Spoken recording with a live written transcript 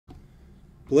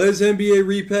Blez NBA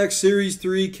Repack Series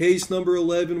 3, case number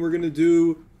 11. We're going to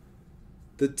do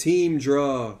the team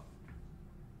draw.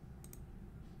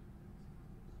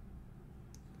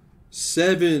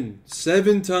 7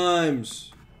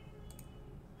 times.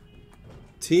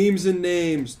 Teams and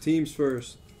names. Teams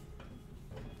first.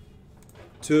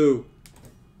 2,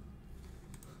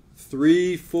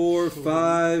 3, 4,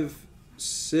 5,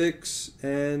 6,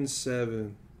 and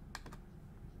 7.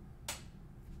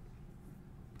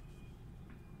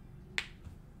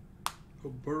 Oh,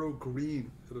 Burrow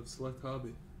Green out of Select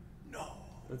Hobby. No.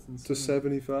 That's insane. To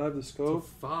 75, the scope?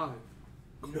 To 5.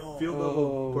 No. Field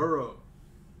level Burrow.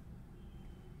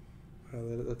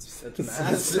 Wow, that's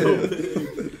massive. So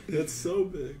big. That's so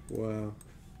big. Wow.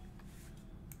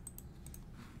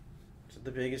 Is it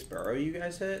the biggest Burrow you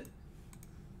guys hit?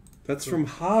 That's from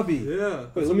Hobby. Yeah.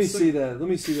 Wait, let me see that. Let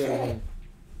me see that again.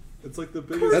 It's like the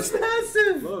biggest. That's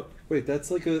massive. Look. Wait, that's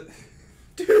like a...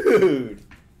 Dude.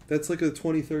 That's like a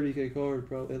 20, 30K card,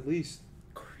 probably, at least.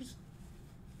 Of course.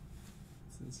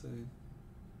 It's insane.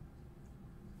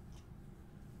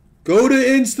 Go to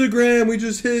Instagram.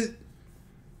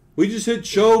 We just hit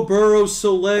Joe Burrow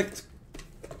Select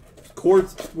Court,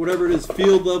 whatever it is,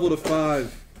 field level to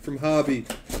 5 from Hobby.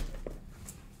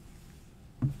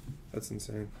 That's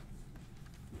insane.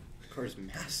 Of course,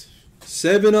 massive.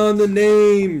 7 on the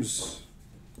names.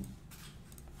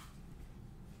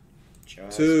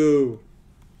 Josh. 2.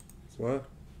 What?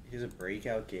 He's a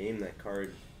breakout game. That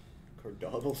card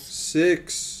doubles.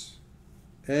 6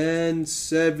 and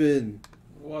 7.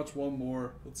 We'll watch one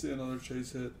more. Let's see another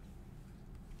chase hit.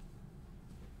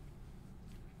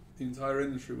 The entire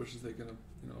industry wishes they can,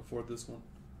 afford this one.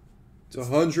 It's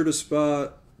 100 a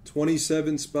spot.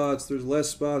 27 spots. There's less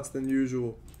spots than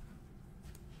usual.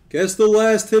 Guess the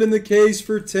last hit in the case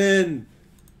for 10.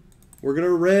 We're going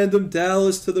to random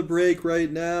Dallas to the break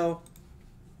right now.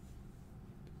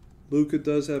 Luka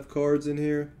does have cards in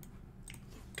here.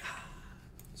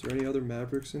 Is there any other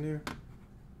Mavericks in here?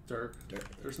 Dirk.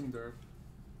 There's some Dirk.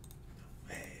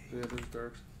 No way. Yeah, there's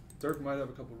Dirk. Dirk might have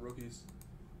a couple rookies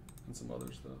and some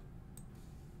other stuff.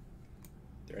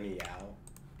 There any Yao?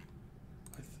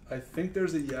 I think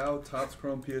there's a Yao Topps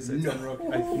Chrome PSA 10 No. rookie.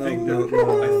 No.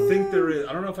 I think there is.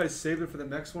 I don't know if I saved it for the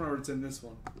next one or it's in this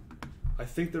one. I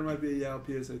think there might be a Yao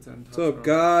PSA 10 Topps What's up, Chrome.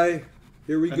 Guy?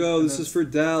 Here we go. And This is for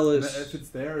Dallas. If it's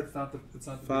there, it's not the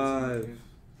 5,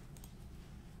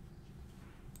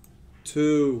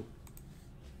 2,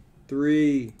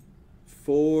 3,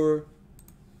 4,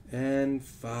 and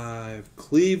 5.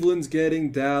 Cleveland's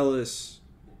getting Dallas.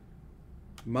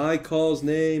 My call's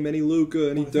name, any Luka,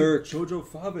 any Dirk. Jojo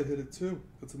Fava hit it too.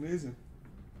 That's amazing.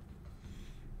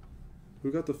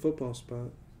 Who got the football spot?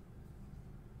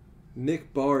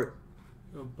 Nick Bart.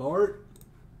 Bart.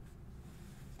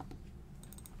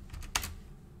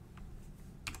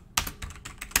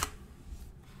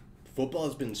 Football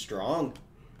has been strong.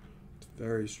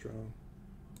 Very strong.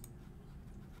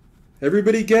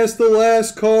 Everybody guess the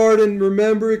last card, and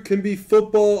remember it can be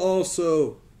football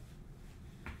also.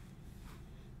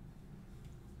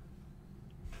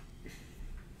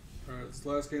 Alright, this is the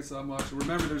last case I'm watching.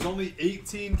 Remember, there's only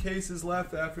 18 cases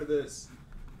left after this.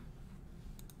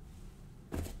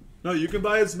 No, you can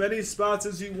buy as many spots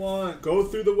as you want. Go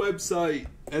through the website.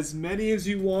 As many as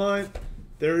you want.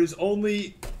 There is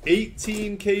only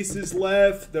 18 cases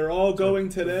left. They're all going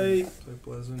today.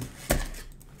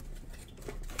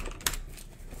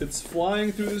 It's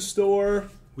flying through the store.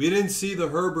 We didn't see the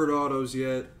Herbert autos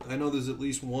yet. I know there's at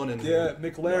least one in Yeah,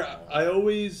 there. McLaren. I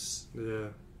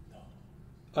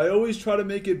always try to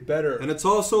make it better. And it's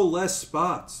also less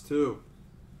spots, too.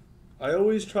 I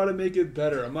always try to make it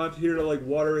better. I'm not here to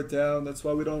water it down. That's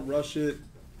why we don't rush it.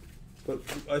 But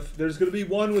there's going to be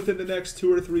one within the next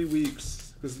 2 or 3 weeks.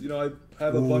 Because, I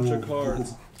have a bunch of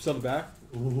cards. It's on the back?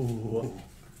 Ooh.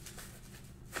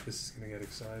 This is going to get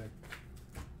exciting.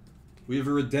 We have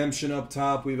a redemption up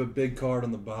top. We have a big card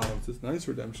on the bottom. It's a nice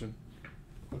redemption.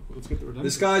 Let's get the redemption.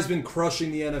 This guy's been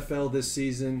crushing the NFL this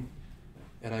season.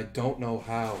 And I don't know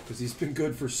how. Because he's been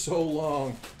good for so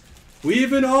long. We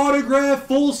have an autographed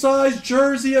full-size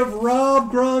jersey of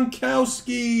Rob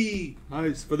Gronkowski.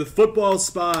 Nice. For the football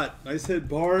spot. Nice hit,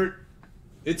 Bart.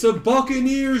 It's a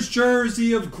Buccaneers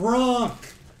jersey of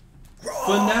Gronk.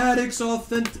 Fanatics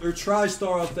authentic or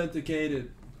TriStar authenticated.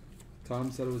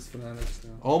 Tom said it was Fanatics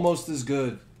now. Almost as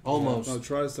good. Almost. Yeah, no,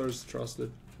 TriStar's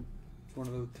trusted. It's one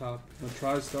of the top. No,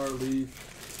 TriStar, Leaf,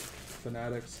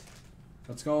 Fanatics.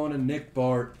 Let's go on to Nick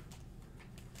Bart.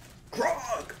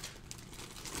 Gronk!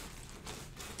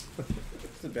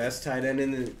 It's the best tight end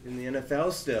in the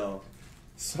NFL still.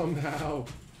 Somehow.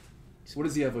 What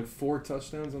does he have, 4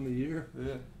 touchdowns on the year?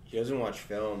 Yeah. He doesn't watch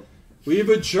film. We have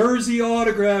a jersey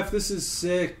autograph. This is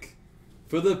sick.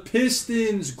 For the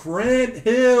Pistons, Grant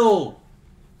Hill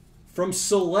from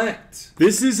Select.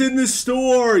 This is in the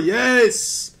store.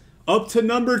 Yes. Up to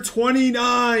number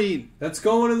 29. That's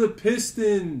going to the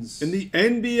Pistons. In the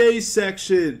NBA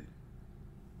section.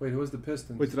 Wait, who was the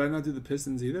Pistons? Wait, did I not do the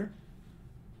Pistons either?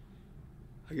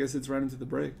 I guess it's right into the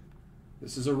break.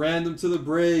 This is a random to the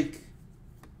break.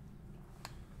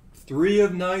 3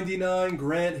 of 99,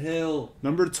 Grant Hill.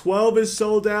 Number 12 is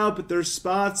sold out, but there's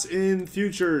spots in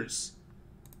futures.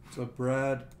 What's up,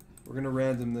 Brad? We're going to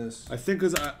random this. I think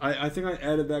because I think I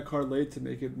added that card late to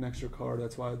make it an extra card.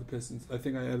 That's why the Pistons. I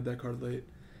think I added that card late.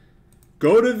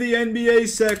 Go to the NBA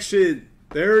section.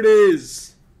 There it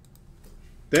is.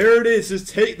 There it is. Just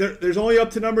take. There's only up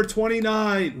to number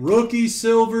 29. Rookie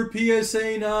silver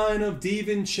PSA 9 of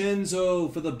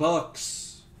DiVincenzo for the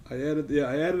Bucks. I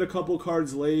added a couple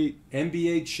cards late.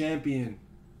 NBA champion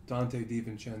Dante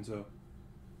DiVincenzo.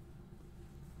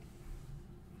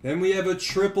 Then we have a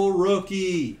triple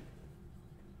rookie.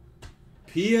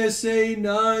 PSA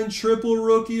 9 triple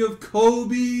rookie of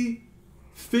Kobe,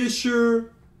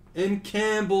 Fisher, and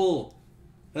Campbell.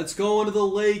 That's going to the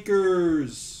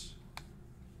Lakers.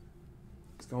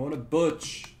 It's going to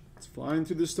Butch. It's flying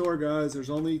through the store, guys. There's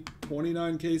only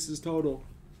 29 cases total.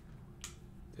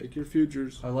 Take your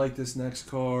futures. I like this next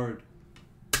card.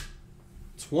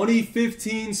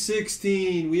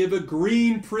 2015-16. We have a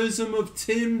green prism of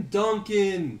Tim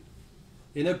Duncan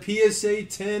in a PSA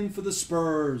 10 for the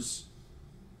Spurs.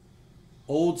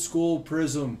 Old school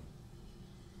prism.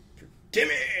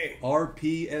 Timmy!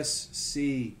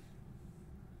 RPSC.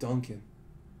 Duncan.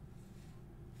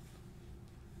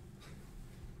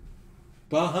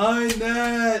 Behind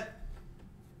that,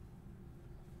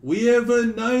 we have a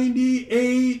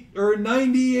 98 or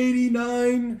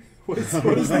 9089. What is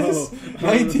this?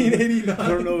 1989. I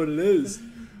don't know what it is.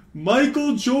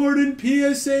 Michael Jordan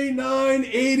PSA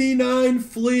 989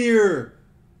 Fleer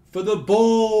for the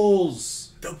Bulls.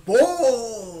 The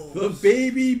Bulls! The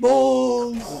baby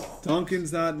Bulls.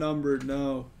 Duncan's not numbered,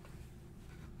 no.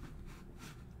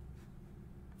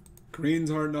 Greens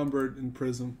aren't numbered in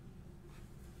Prism.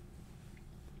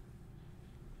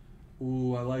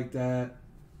 Ooh, I like that.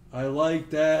 I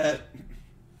like that.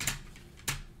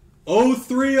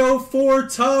 0304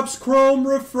 Topps Chrome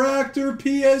Refractor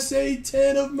PSA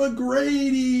 10 of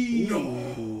McGrady.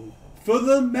 No. For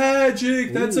the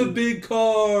Magic. That's a Ooh. big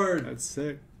card. That's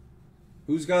sick.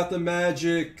 Who's got the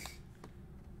Magic?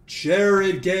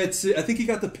 Jared gets it. I think he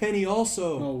got the penny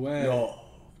also. No way. No.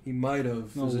 He might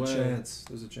have. No There's way. a chance.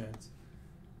 There's a chance.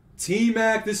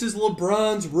 T-Mac, this is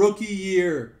LeBron's rookie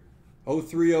year.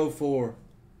 0304.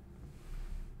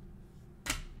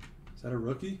 Is that a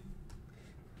rookie?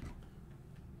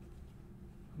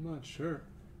 I'm not sure.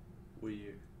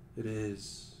 Weird. It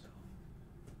is.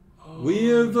 Oh. We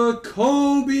have a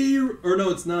Kobe, or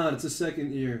no, it's not. It's a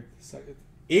second year. Second.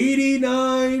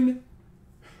 89.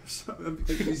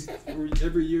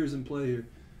 Every year's in play here.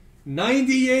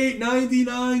 98,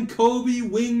 99 Kobe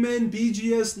Wingman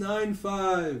BGS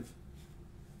 95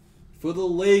 for the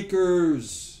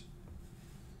Lakers.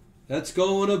 That's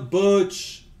going to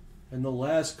Butch. And the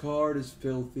last card is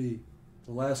filthy.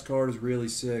 The last card is really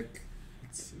sick.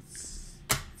 It's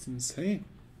insane.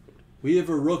 We have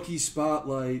a rookie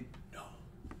spotlight. No.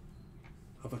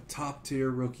 Of a top tier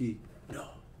rookie. No.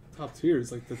 Top tier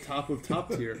is like the top of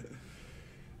top tier.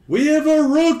 We have a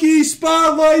rookie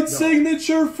spotlight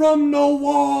signature from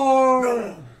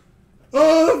Noir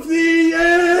of the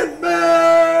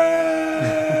Ant-Man.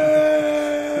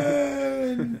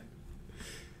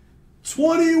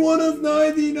 21 of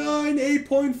 99,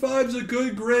 8.5 is a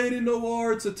good grade in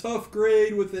Noir. It's a tough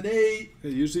grade with an 8.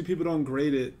 Yeah, usually people don't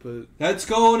grade it, but That's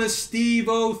going to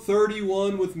Steve-O,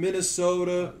 31 with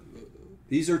Minnesota.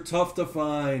 These are tough to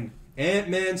find.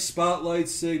 Ant-Man spotlight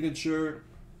signature.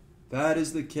 That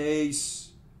is the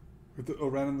case.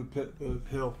 around the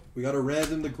hill. We got to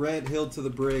random the Grant Hill to the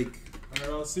break. All right,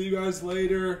 I'll see you guys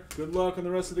later. Good luck on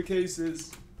the rest of the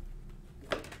cases.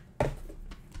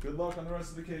 Good luck on the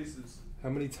rest of the cases. How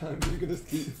many times are you going to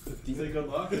keep... Say good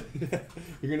luck?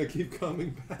 You're going to keep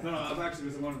coming back. No, I'm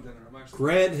actually going to dinner.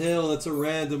 Grant Hill, that's a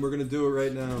random. We're going to do it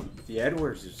right now. The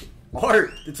Edwards is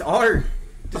art. It's art.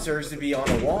 Deserves to be on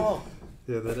a wall.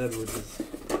 Yeah, that Edwards is...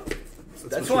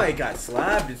 That's why it got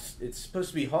slabbed. It's supposed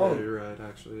to be Yeah, hung. you're right,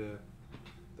 actually, yeah.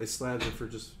 They slabbed it for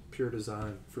just pure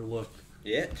design, for look.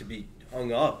 Yeah, to be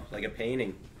hung up like a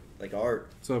painting, like art.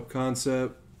 What's up,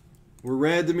 Concept? We're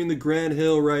randoming the Grant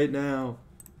Hill right now.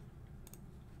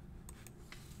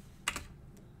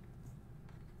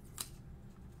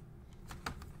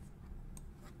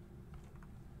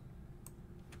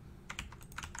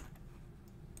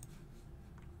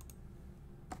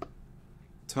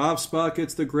 Top spot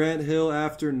gets the Grant Hill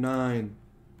after 9.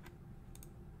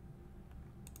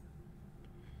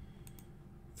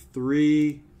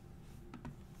 3,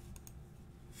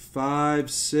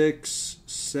 5, 6,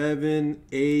 7,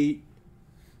 8,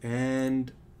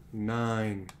 and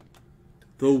 9.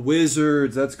 The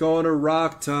Wizards. That's going to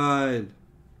Rock Tide.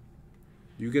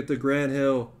 You get the Grant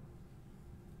Hill.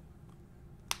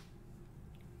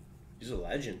 He's a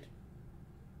legend.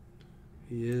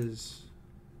 He is.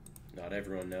 Not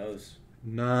everyone knows.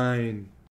 9.